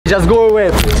Just go away,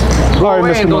 please. Go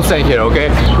away and don't stay here, okay?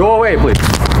 Go away, please.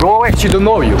 Go away. She don't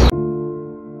know you.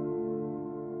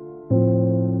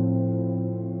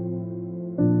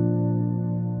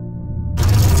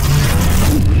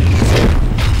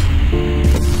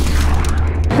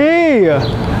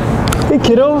 Hey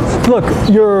kiddo, look,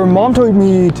 your mom told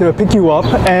me to pick you up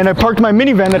and I parked my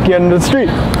minivan at the end of the street.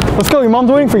 Let's go, your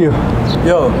mom's waiting for you.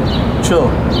 Yo,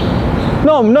 chill.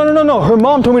 No, her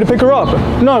mom told me to pick her up.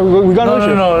 No, we got no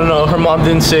issue. No, her mom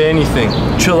didn't say anything.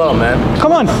 Chill out, man.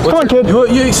 Come on, kid.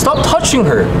 You stop touching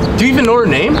her. Do you even know her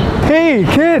name? Hey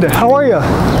kid, how are you?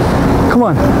 Come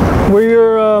on, where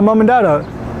your mom and dad at?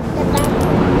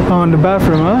 Oh, in the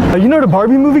bathroom, huh? You know the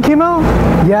Barbie movie came out?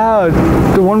 Yeah,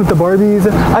 the one with the Barbies.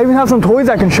 I even have some toys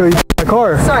I can show you in my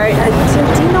car. Sorry,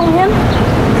 do you know him?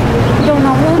 You don't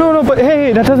know him? No, but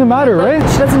hey, that doesn't matter, right?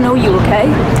 She doesn't know you, okay?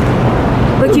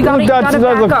 Look, you gotta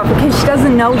back up because she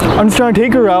doesn't know you. I'm just trying to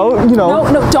take her out, you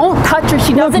know. No, don't touch her.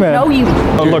 She doesn't know you.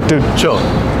 Oh, look, dude, chill.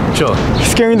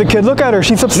 She's scaring the kid. Look at her.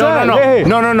 She's upset. No. Hey.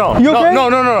 No. You okay?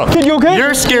 No. Kid, you okay?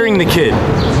 You're scaring the kid.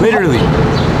 Literally.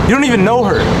 You don't even know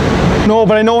her. No,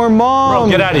 but I know her mom. Bro,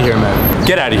 get out of here, man.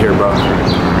 Get out of here, bro.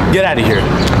 Get out of here.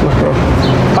 Look,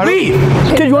 bro. Leave!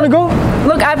 Kid, you want to go?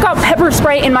 Look, I've got pepper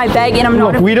spray in my bag and I'm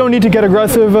not... Look, we don't need to get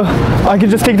aggressive. I can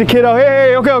just take the kid out.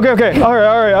 Hey, okay. All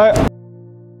right.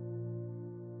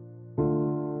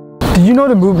 Did you know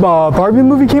the Barbie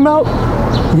movie came out?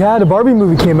 Yeah, the Barbie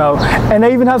movie came out. And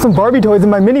I even have some Barbie toys in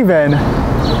my minivan.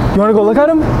 You want to go look at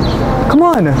them? Come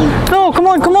on. No, come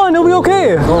on. It'll be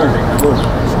okay. Look.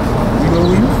 You know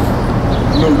who you?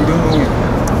 No, you don't know him.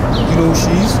 You know who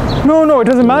she is? No, it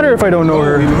doesn't matter if I don't know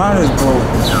her. It matters,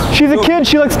 bro. She's a kid,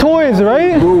 she likes toys,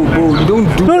 right? Bro, you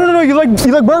don't do No, you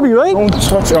like Barbie, right? Don't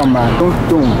touch her, man.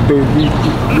 Don't, baby.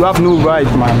 You have no right,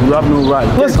 man. You have no right.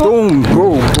 Let's go. Don't,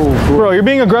 bro. Bro, you're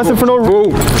being aggressive for no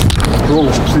reason.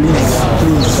 Bro,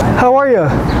 please. How are you?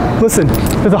 Listen,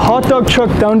 there's a hot dog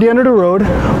truck down the end of the road.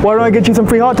 Why don't I get you some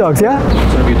free hot dogs, yeah?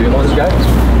 So you do know this guy?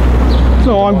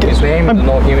 No, his name, you don't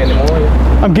know him anymore?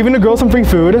 I'm giving the girl some free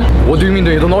food. What do you mean?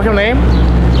 You don't know her name?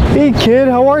 Hey kid,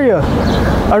 how are you?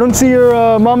 I don't see your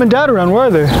mom and dad around. Where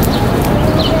are they?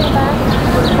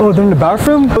 Oh, they're in the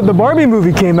bathroom? The Barbie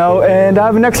movie came out and I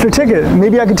have an extra ticket.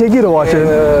 Maybe I could take you to watch it.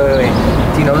 Wait.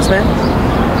 Do you know this man?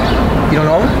 You don't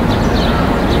know him?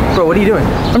 Bro, what are you doing?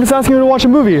 I'm just asking her to watch a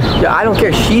movie. Yeah, I don't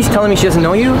care. She's telling me she doesn't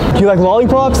know you. Do you like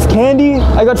lollipops, candy?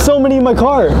 I got so many in my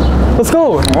car. Let's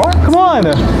go. What? Come on.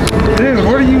 Dude,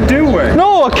 what are you doing?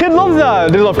 No, a kid loves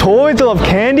that. They love toys, they love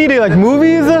candy, they like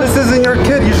movies. This isn't your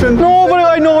kid. You shouldn't. No, but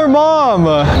I know her mom.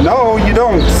 No, you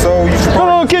don't. So you should.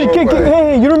 No, kid.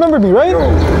 Hey, you remember me, right? Yo,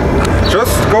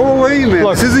 just go away, man.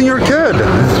 Look, this isn't your kid.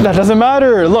 That doesn't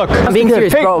matter. Look. I'm being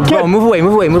serious, hey, bro. Kid. Bro, move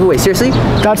away. Seriously?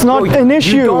 That's not an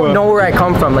issue. You don't know where I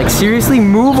come from. Like, seriously,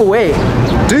 move away.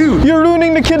 Dude. You're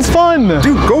ruining the kid's fun.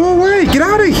 Dude, go away. Get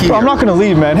out of here. Bro, I'm not gonna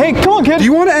leave, man. Hey, come on, kid. Do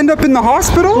you want to end up in the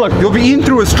hospital? Look. You'll be eating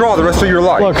through a straw the rest of your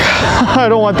life. Look, I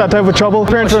don't want that type of trouble.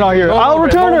 Parents are not here. I'll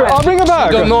return her. I'll bring her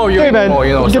back. Don't know you. Hey, man,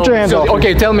 get your hands off.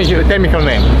 Okay, tell me her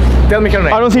name. Tell me her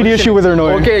name. I don't see the issue with her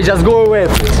knowing. Okay, just go away.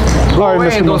 Go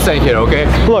away and don't stay here, okay?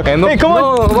 Look, and hey, come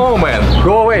on. No, man.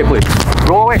 Go away, please.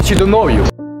 Go away. She don't know you.